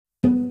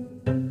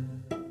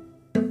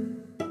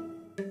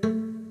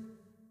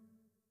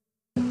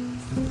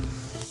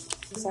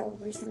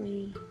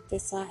recently,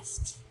 this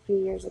last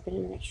few years, I've been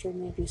in an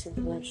extremely abusive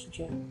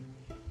relationship.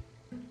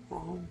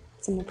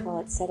 Some would call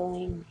it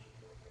settling,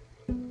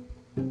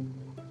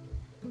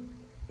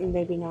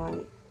 maybe not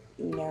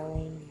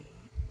knowing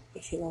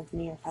if he loved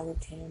me or if I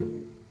loved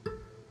him.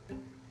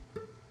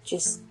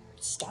 Just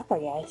stop, I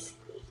guess.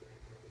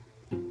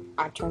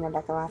 I turned my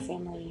back on my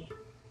family.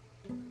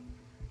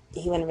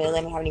 He wouldn't really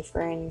let me have any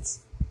friends.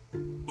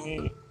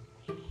 And,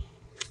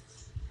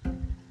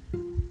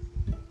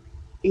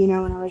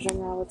 when I was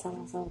younger, all the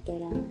time I thought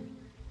that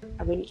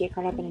I wouldn't get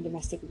caught up in a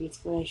domestic abuse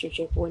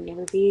relationship. I would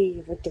never be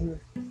a victim of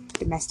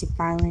domestic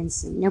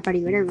violence. And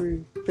nobody would ever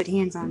put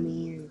hands on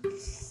me or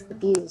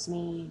abuse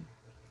me.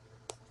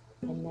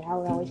 And that I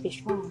would always be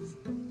strong.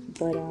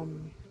 But,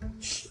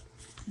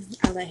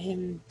 I let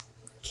him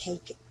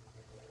take.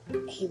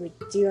 He would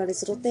do all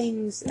these little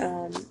things.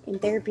 In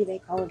therapy, they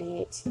called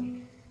it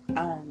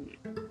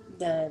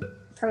the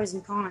pros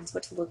and cons,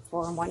 what to look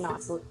for and what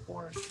not to look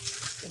for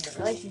in a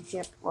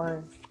relationship.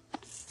 Or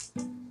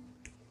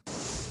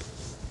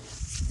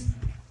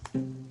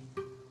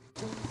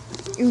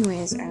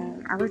anyways,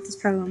 I wrote this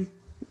poem,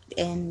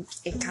 and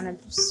it kind of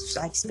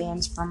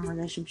spans from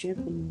relationship,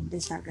 and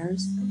this how it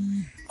goes.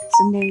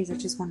 Some days I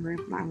just want to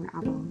rip my own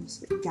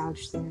eyeballs,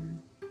 gouge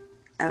them.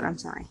 Oh, I'm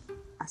sorry.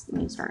 I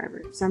need to start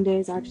over. Some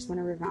days I just want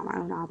to rip out my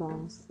own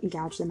eyeballs and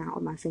gouge them out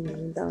with my fingers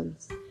and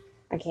thumbs.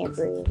 I can't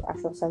breathe. I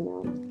feel so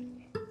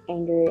numb.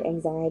 Anger,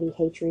 anxiety,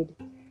 hatred,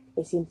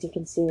 they seem to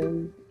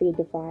consume, feed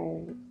the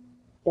fire.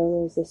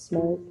 Billows of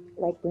smoke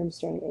like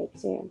brimstone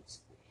exams.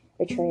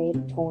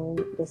 Betrayed,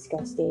 torn,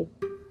 disgusted,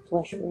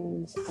 flesh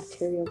wounds,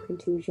 arterial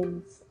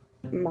contusions.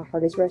 My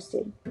heart is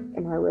rusted.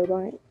 Am I a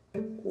robot?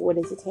 What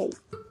does it take?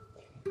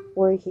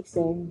 Worry kicks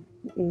in,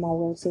 and my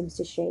world seems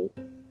to shake.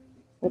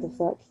 What the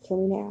fuck?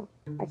 Kill me now.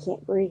 I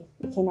can't breathe.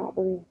 I cannot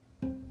breathe.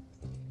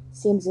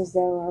 Seems as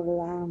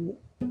though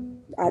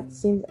it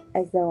seems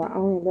as though I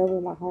only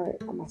lower my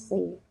heart on my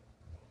sleeve.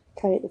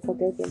 Cut it the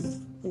fuck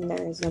open, and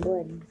there is no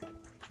blood.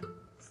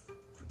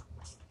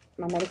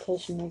 My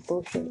medication is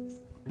bullshit.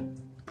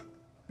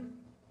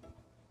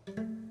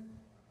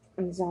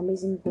 And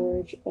zombies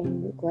engorge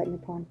and glutton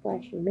upon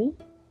flesh. And me?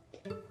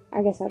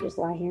 I guess I'll just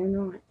lie here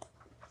and rot.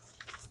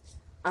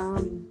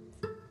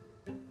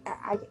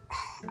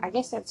 I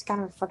guess that's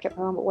kind of a fucked up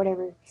poem, but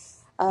whatever.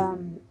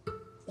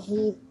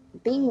 He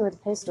beat me with a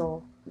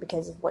pistol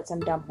because of what some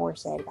dumb whore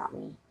said about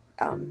me.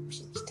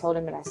 She told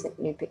him that I sent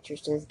nude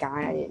pictures to this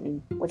guy and I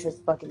didn't, which was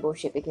fucking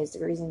bullshit, because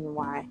the reason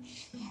why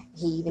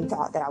he even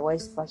thought that I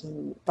was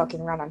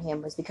fucking around on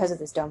him was because of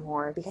this dumb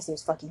whore, because he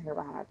was fucking her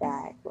behind my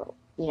back. Well,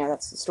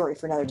 that's the story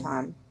for another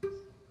time.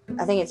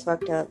 I think it's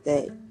fucked up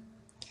that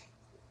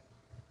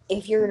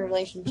if you're in a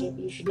relationship,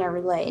 you should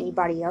never let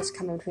anybody else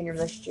come in between your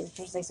relationship,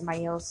 especially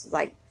somebody else.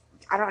 Like,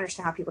 I don't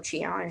understand how people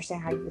cheat. I don't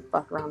understand how you would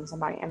fuck around with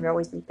somebody. I've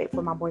always been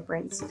faithful with my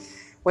boyfriends,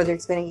 whether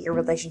it's been a year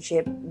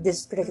relationship.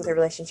 This particular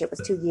relationship was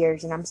 2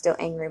 years, and I'm still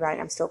angry about it.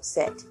 I'm still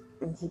upset,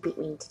 and he beat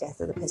me to death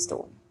with a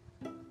pistol.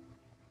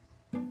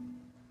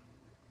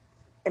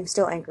 I'm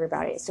still angry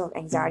about it. I still have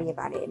anxiety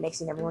about it. It makes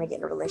me never want to get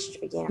in a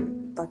relationship again.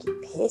 I'm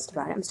fucking pissed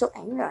about it. I'm still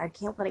angry. I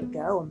can't let it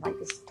go. I'm like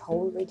this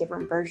totally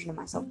different version of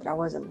myself that I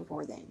wasn't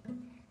before then.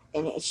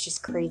 And it's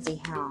just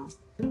crazy how,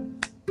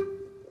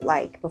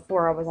 like,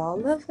 before I was all,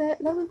 love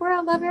the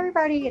world, love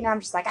everybody, and I'm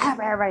just like, I hope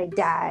everybody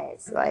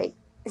dies. Like,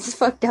 it's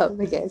fucked up,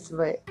 I guess,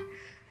 but,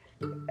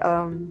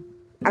 I'm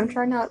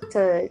trying not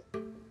to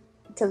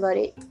let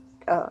it,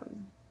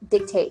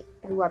 dictate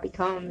who I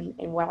become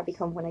and what I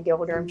become when I get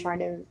older. I'm trying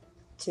to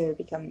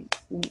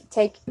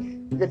take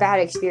the bad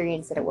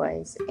experience that it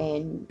was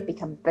and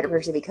become a better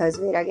person because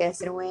of it, I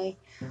guess, in a way.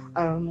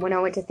 When I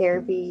went to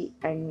therapy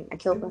and I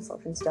killed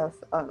myself and stuff,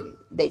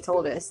 they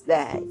told us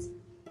that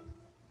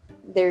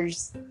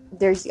there's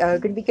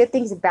going to be good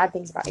things and bad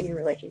things about any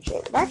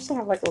relationship. I actually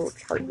have like a little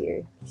chart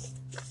here.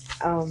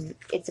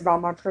 It's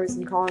about my pros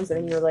and cons of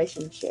any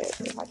relationship,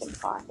 if I can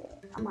find it.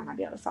 I might not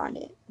be able to find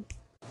it.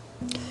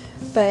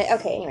 But,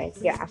 okay, anyways,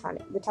 yeah, I found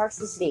it. The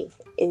toxicity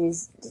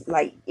is,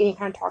 like, any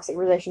kind of toxic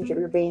relationship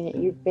you've been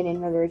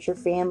in, whether it's your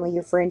family,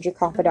 your friends, your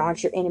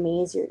confidants, your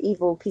enemies, your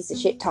evil piece of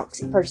shit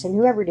toxic person,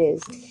 whoever it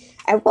is.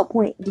 At what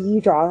point do you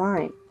draw a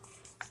line?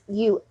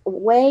 You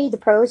weigh the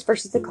pros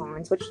versus the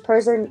cons, which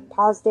pros are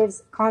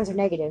positives, cons are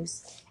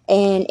negatives.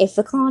 And if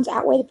the cons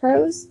outweigh the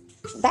pros,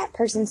 that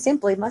person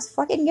simply must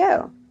fucking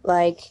go.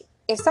 Like,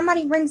 if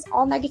somebody brings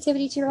all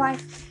negativity to your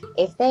life,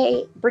 if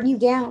they bring you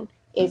down,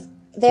 if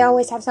they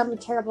always have something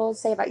terrible to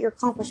say about your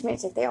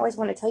accomplishments, if they always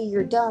want to tell you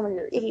you're dumb or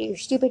you're an idiot, you're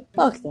stupid,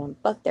 fuck them.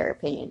 Fuck their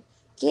opinion.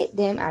 Get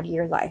them out of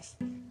your life.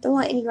 Don't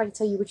let anybody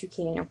tell you what you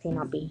can or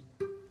cannot be.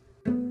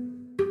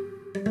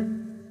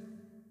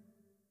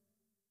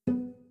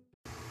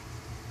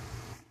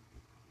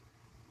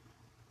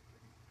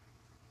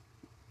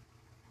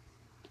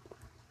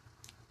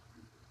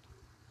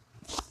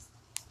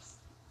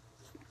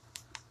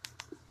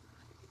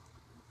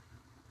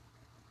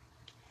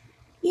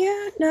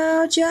 You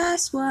know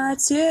just what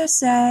to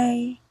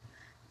say.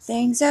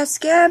 Things that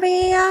scare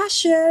me, I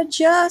should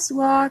just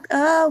walk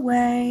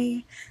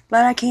away.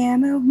 but I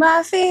can't move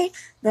my feet.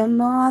 The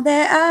more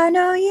that I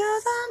know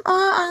you, the more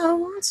I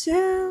want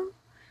to.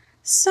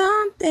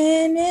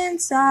 Something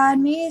inside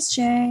me's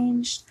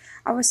changed.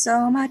 I was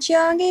so much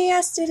younger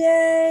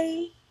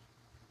yesterday.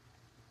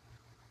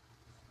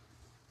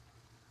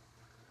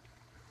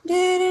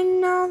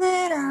 Didn't know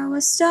that I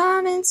was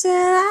starving till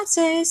I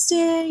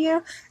tasted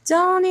you.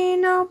 Don't need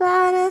no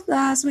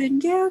butterflies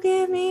when you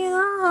give me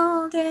the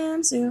whole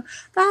damn zoo.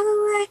 By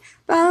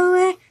the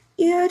way,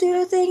 you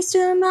do things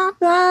to my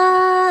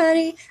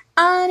body.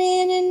 I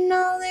didn't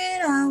know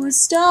that I was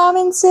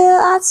starving till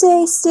I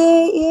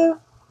tasted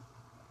you.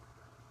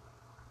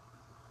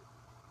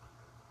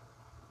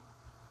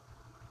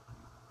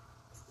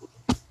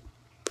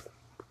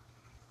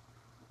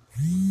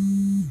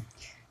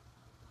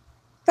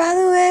 By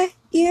the way,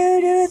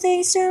 you do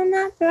things to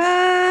my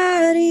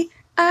body.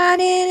 I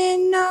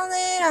didn't know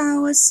that I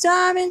was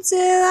starving till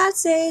I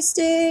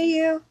tasted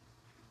you.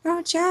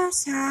 Know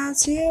just how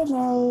to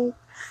make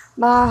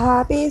my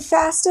heart beat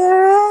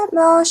faster.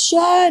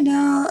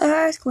 Emotional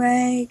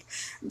earthquake,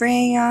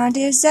 bring on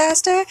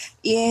disaster.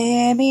 You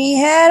hit me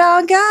head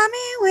on, got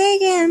me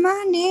weak in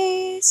my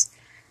knees.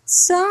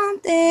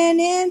 Something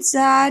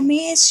inside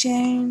me has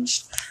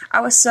changed.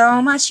 I was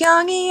so much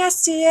younger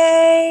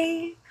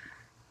yesterday.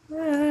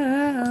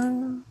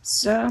 Oh,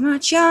 so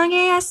much younger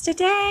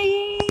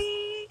yesterday.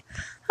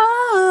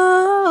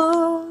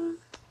 Oh,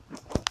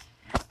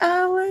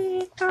 I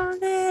wouldn't know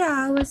that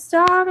I was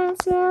starving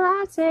till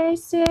I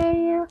tasted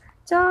you.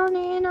 Don't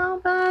need no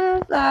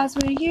butterflies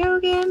when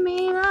you give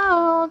me the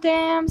whole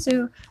damn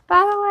zoo. By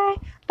the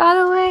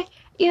way,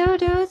 you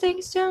do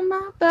things to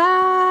my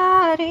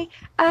body.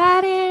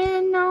 I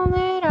didn't know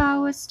that I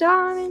was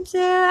starving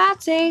till I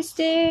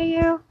tasted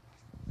you.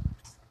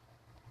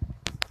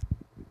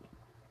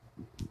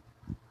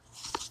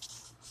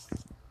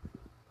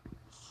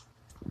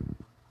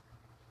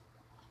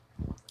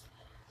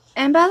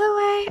 And by the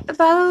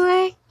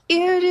way,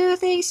 you do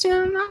things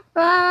to my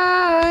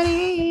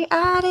body.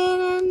 I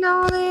didn't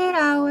know that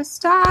I was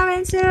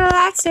starving till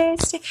I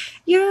tasted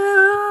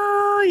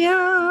you,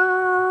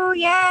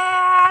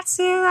 yeah,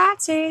 till I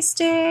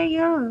tasted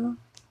you.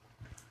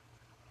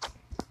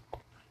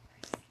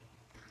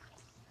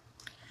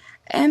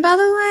 And by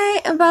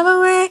the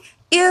way,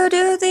 you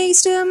do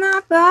things to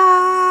my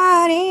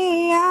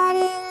body. I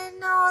didn't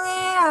know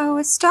that I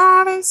was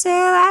starving till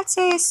I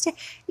tasted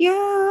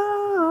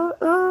you.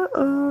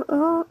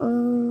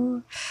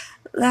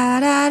 La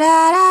da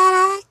da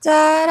da da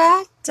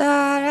da da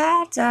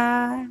da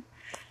da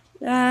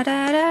da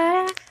da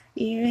da.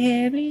 You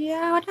hear me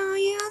out on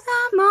you,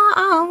 the more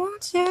I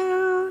want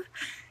to.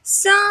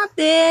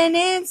 Something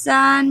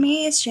inside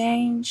me has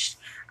changed.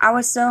 I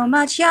was so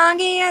much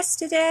younger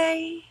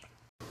yesterday.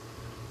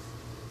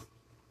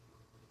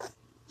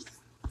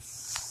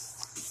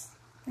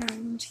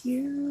 Found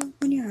you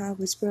when your heart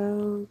was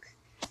broke.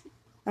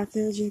 I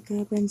filled your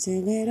cup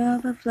until it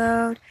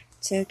overflowed.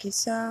 Took you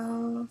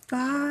so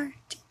far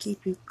to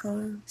keep you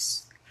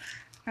close.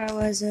 I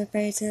was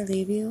afraid to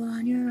leave you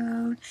on your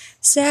own.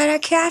 Said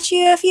I'd catch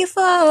you if you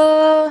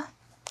fall.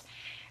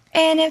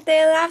 And if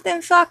they laugh,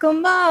 then fuck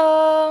 'em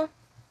all.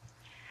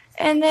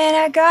 And then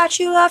I got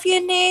you off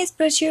your knees,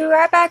 put you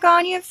right back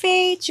on your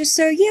feet, just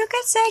so you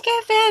could take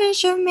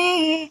advantage of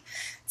me.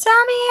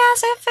 Tell me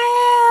how's it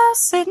feel,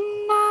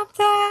 sitting up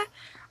there,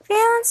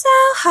 feeling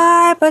so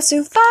high, but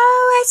too far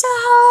away to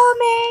hold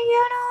me.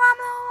 You know I'm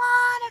the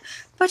one to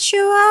put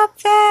you up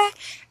there,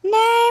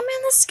 name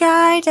in the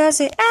sky. Does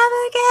it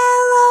ever get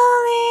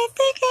lonely,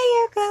 thinking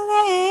you could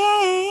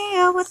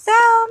live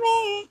without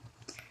me?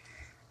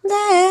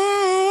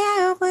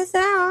 Live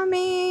without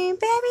me,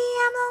 baby,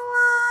 I'm the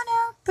one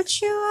who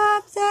put you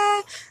up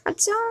there. I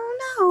don't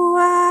know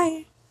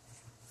why,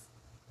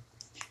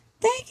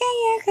 thinking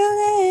you could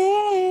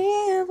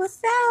live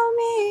without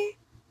me.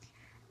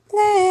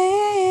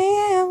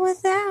 Live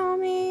without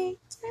me,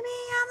 baby,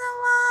 I'm the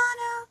one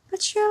who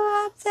put you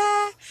up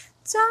there.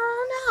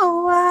 Don't know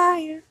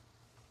why.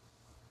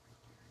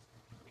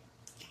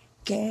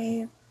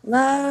 Gave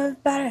love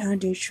about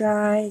 100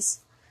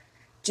 tries,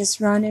 just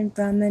running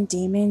from the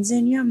demons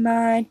in your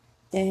mind.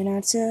 Then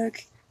I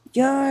took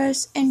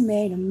yours and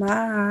made them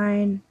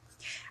mine.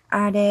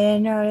 I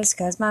didn't notice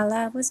 'cause my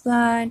love was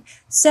blind.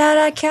 Said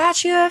I'd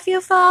catch you if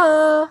you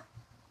fall.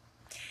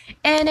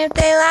 And if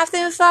they laugh,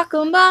 then fuck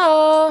 'em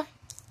all.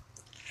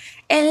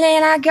 And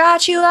then I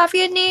got you off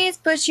your knees,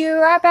 put you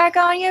right back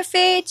on your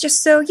feet,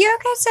 just so you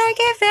could take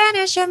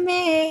advantage of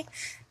me.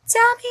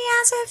 Tell me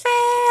how's it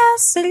feel,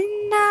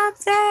 sitting up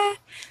there,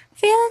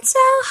 feeling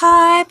so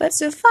high, but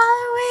too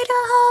far away to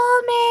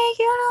hold me.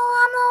 You know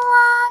I'm the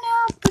one who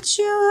put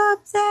you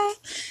up there,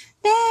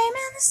 name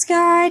in the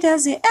sky.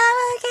 Does it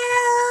ever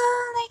get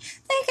lonely,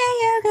 thinking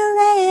you could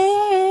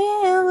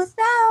live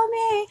without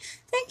me?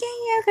 Thinking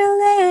you could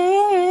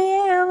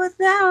live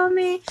without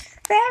me.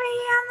 Baby,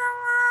 I'm the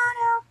one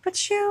who put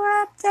you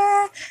up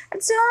there. I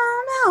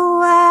don't know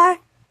why,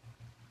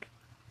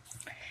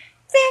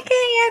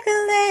 thinking you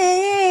could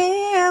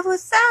live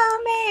without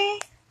me.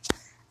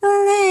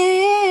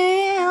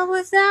 Live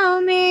without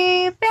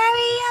me.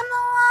 Baby, I'm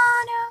the one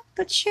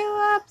put you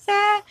up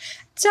there.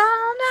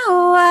 Don't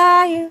know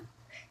why you,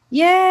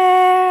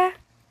 yeah.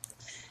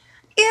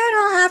 You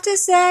don't have to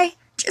say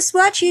just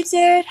what you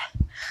did.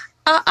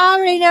 I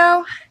already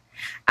know.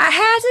 I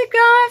had to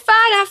go and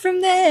find out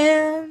from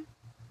them.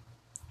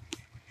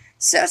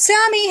 So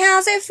tell me,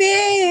 how's it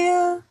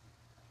feel?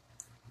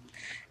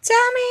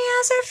 Tell me,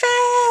 how's it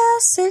feel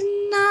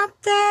sitting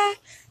up there,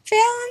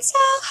 feeling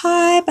so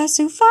high but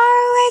so far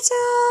away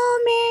to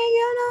me?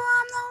 You know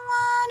I'm the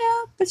one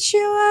who put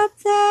you up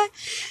there.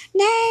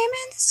 Name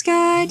in the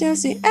sky,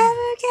 does it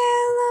ever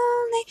get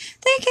lonely?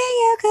 Thinking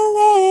you could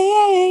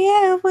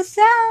live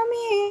without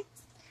me.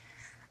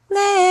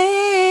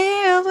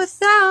 Live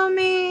without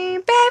me.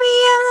 Baby,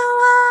 I'm the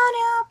one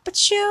who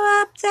put you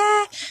up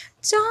there.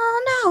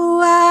 Don't know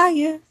why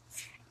you,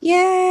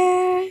 yeah.